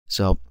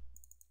So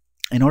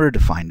in order to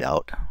find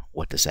out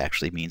what this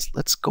actually means,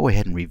 let's go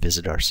ahead and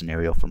revisit our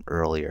scenario from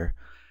earlier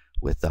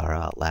with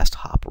our last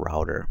hop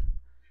router.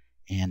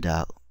 And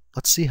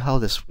let's see how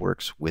this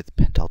works with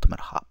Penultimate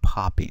Hop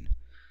Popping.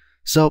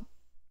 So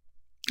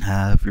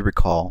if you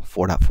recall,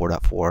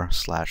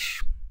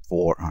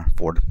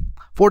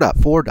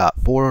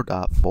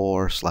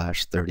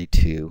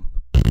 4.4.4/32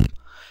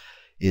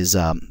 is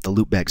the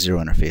loopback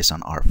 0 interface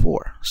on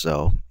R4.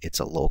 So it's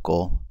a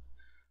local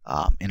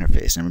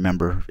interface. And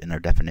remember in our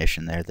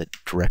definition there that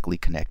directly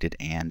connected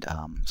and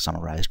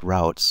summarized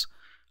routes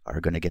are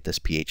going to get this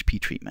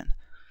PHP treatment.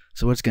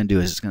 So what it's going to do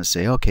is it's going to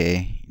say,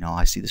 okay,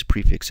 I see this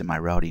prefix in my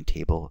routing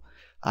table.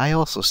 I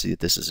also see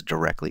that this is a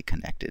directly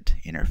connected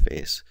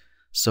interface.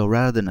 So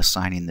rather than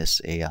assigning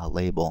this a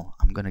label,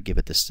 I'm going to give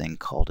it this thing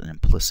called an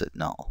implicit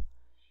null.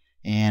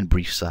 And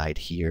brief side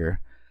here,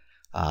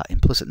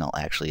 implicit null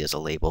actually is a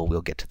label.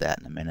 We'll get to that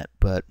in a minute,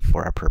 but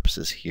for our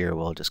purposes here,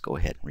 we'll just go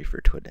ahead and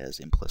refer to it as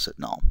implicit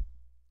null.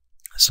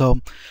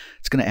 So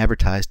it's going to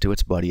advertise to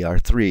its buddy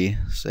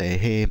R3, say,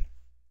 hey,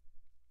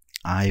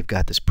 I've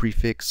got this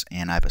prefix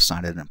and I've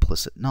assigned it an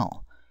implicit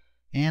null.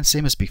 And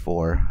same as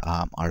before,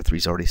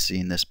 R3's already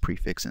seen this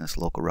prefix in its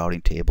local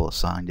routing table,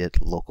 assigned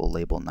it local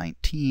label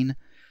 19,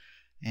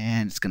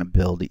 and it's going to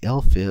build the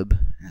lfib,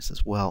 and it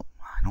says, well,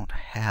 I don't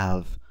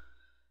have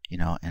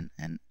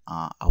an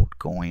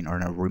outgoing or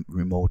a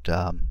remote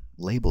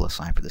label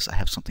assigned for this. I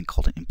have something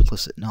called an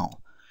implicit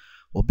null.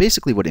 Well,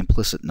 basically what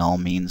implicit null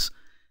means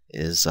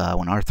is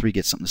when R3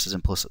 gets something that says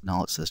implicit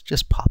null, it says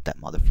just pop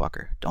that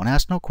motherfucker. Don't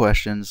ask no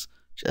questions,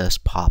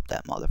 just pop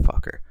that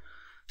motherfucker.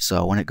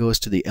 So when it goes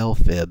to the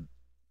lfib,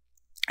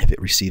 if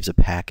it receives a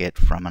packet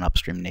from an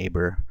upstream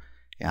neighbor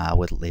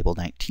with label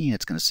 19,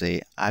 it's going to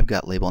say, I've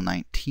got label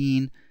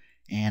 19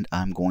 and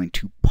I'm going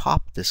to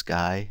pop this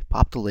guy,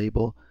 pop the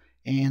label,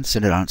 and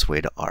send it on its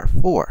way to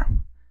R4.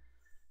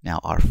 Now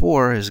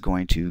R4 is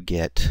going to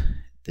get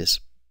this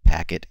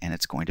packet and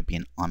it's going to be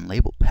an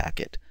unlabeled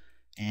packet.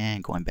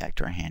 And going back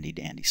to our handy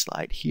dandy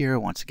slide here,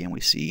 once again we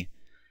see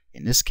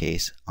in this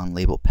case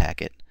unlabeled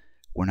packet.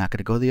 We're not going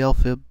to go to the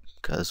lfib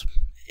because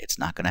it's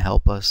not going to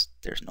help us.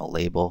 There's no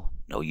label,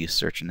 no use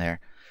searching there.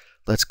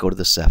 Let's go to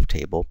the Ceph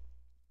table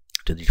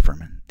to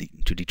determine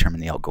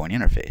the outgoing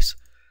interface.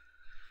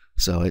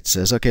 So it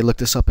says, okay, look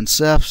this up in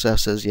Ceph. Ceph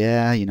says,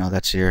 yeah,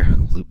 that's your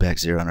loopback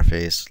 0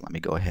 interface. Let me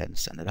go ahead and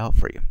send it out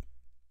for you.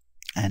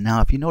 And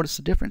now if you notice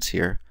the difference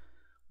here,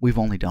 we've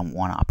only done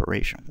one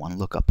operation, one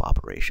lookup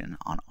operation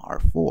on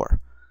R4.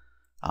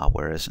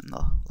 Whereas in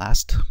the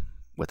last,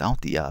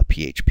 without the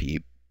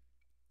PHP,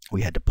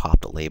 we had to pop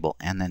the label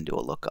and then do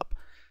a lookup.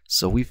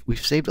 So we've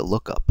saved a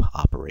lookup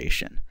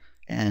operation,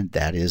 and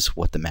that is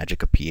what the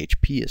magic of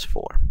PHP is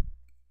for.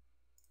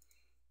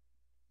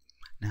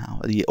 Now,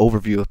 the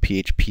overview of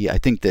PHP, I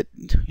think that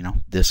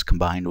this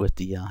combined with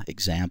the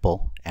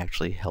example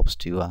actually helps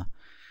to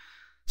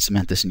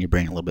cement this in your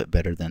brain a little bit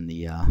better than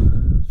the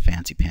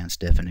fancy pants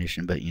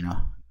definition. But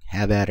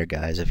have at her,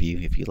 guys. If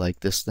you like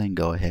this thing,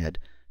 go ahead,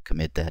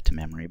 commit that to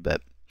memory.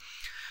 But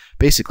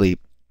basically,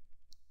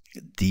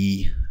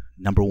 the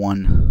number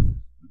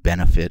one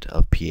benefit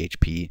of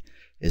PHP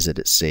is that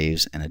it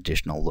saves an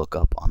additional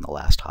lookup on the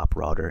last hop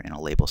router in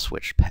a label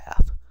switch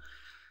path.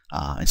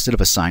 Instead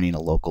of assigning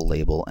a local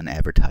label and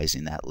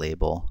advertising that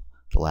label,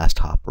 the last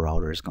hop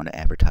router is going to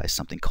advertise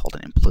something called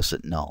an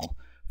implicit null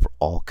for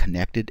all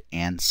connected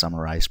and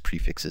summarized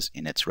prefixes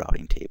in its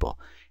routing table.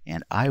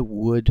 And I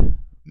would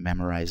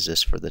memorize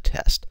this for the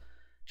test,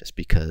 just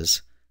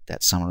because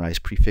that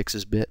summarized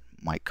prefixes bit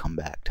might come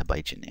back to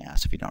bite you in the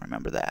ass if you don't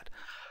remember that.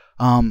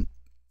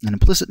 An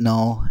implicit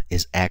null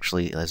is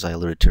actually, as I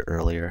alluded to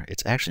earlier,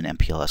 it's actually an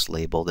MPLS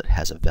label that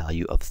has a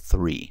value of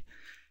 3.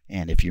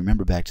 And if you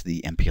remember back to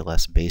the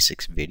MPLS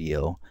basics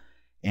video,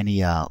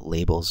 any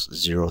labels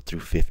 0 through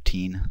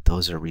 15,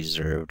 those are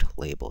reserved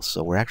labels.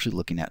 So we're actually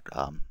looking at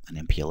an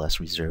MPLS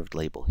reserved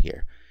label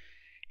here.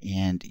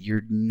 And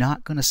you're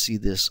not going to see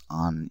this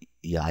on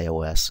the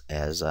iOS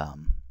as,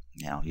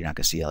 you're not going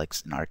to see, like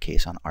in our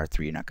case on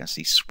R3, you're not going to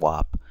see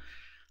swap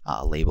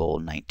label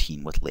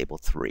 19 with label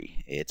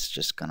 3. It's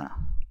just going to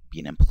be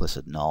an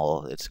implicit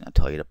null. It's going to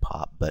tell you to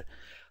pop. But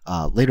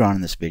later on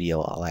in this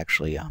video, I'll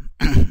actually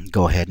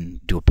go ahead and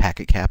do a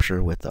packet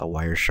capture with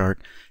Wireshark,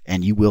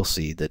 and you will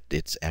see that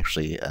it's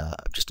actually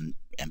just an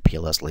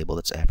MPLS label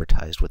that's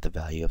advertised with the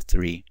value of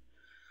 3.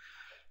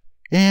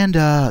 And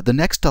the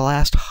next to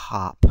last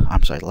hop,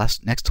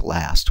 next to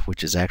last,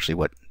 which is actually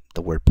what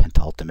the word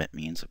penultimate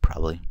means. I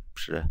probably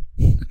should have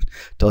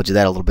told you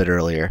that a little bit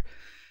earlier.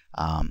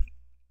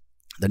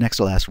 The next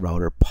to last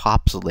router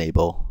pops a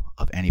label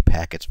of any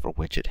packets for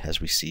which it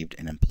has received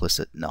an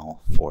implicit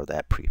null for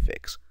that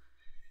prefix.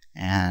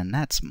 And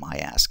that's my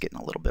ass getting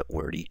a little bit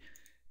wordy.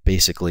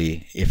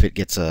 Basically, if it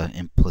gets an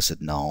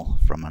implicit null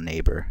from a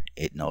neighbor,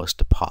 it knows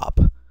to pop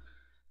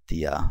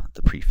the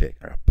prefix,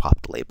 or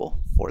pop the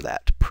label for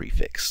that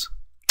prefix.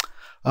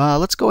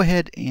 Let's go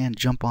ahead and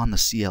jump on the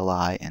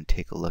CLI and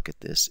take a look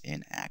at this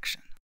in action.